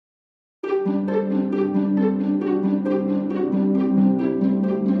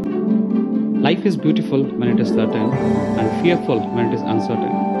Life is beautiful when it is certain and fearful when it is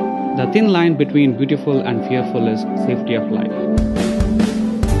uncertain. The thin line between beautiful and fearful is safety of life.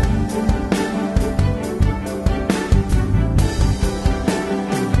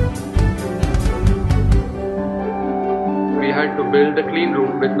 We had to build a clean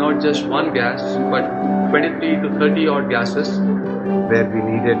room with not just one gas but 23 to 30 odd gases, where we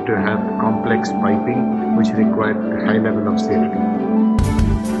needed to have complex piping which required a high level of safety.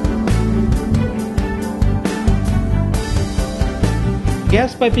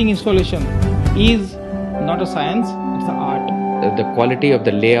 Gas piping installation is not a science, it's an art. The quality of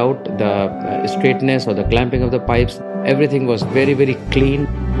the layout, the straightness or the clamping of the pipes, everything was very, very clean.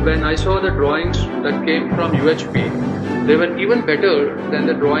 When I saw the drawings that came from UHP, they were even better than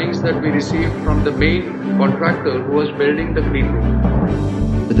the drawings that we received from the main contractor who was building the clean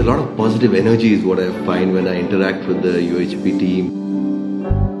room. With a lot of positive energy is what I find when I interact with the UHP team.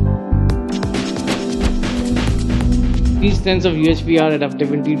 Key strengths of UHP are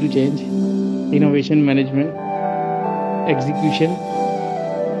adaptability to change, innovation management, execution,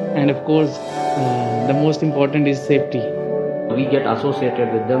 and of course, the most important is safety. We get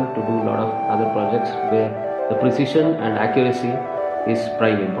associated with them to do a lot of other projects where the precision and accuracy is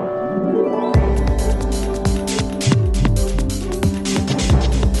prime important.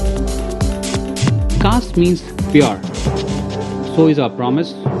 Caste means pure. So is our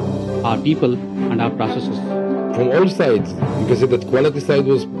promise, our people, and our processes. From all sides, you can say that quality side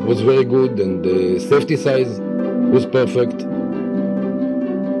was very good and the safety side was perfect.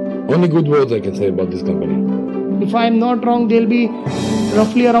 Only good words I can say about this company. If I am not wrong, there will be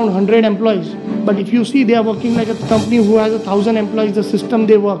roughly around 100 employees. But if you see, they are working like a company who has 1,000 employees, the system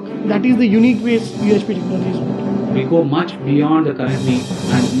they work. That is the unique way UHP technology is working. We go much beyond the current need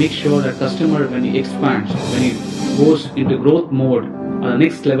and make sure that customer, when he expands, when he goes into growth mode or the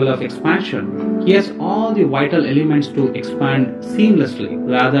next level of expansion, he has all the vital elements to expand seamlessly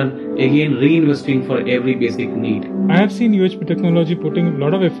rather than again reinvesting for every basic need. I have seen UHP technology putting a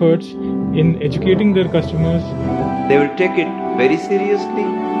lot of efforts in educating their customers. They will take it very seriously.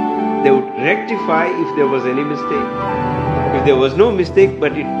 They would rectify if there was any mistake. If there was no mistake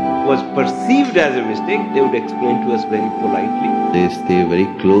but it was perceived as a mistake, they would explain to us very politely. They stay very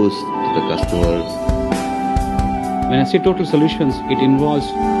close to the customers. When I say total solutions, it involves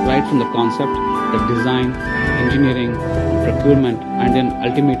right from the concept, the design, engineering, procurement, and then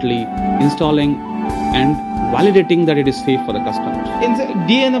ultimately installing and validating that it is safe for the customers. In the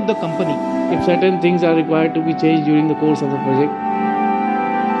DNA of the company, if certain things are required to be changed during the course of the project,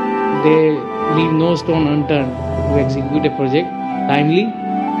 they leave no stone unturned to execute a project timely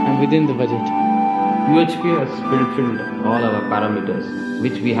and within the budget. UHP has fulfilled all our parameters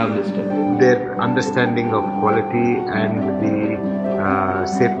which we have listed. Their understanding of quality and the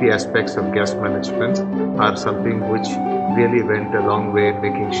safety aspects of gas management are something which really went a long way in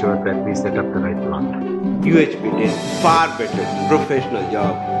making sure that we set up the right plant. UHP did far better professional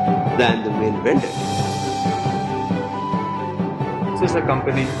job than the main vendor. This is a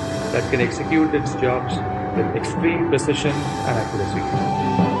company that can execute its jobs with extreme precision and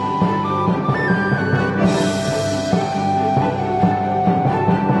accuracy.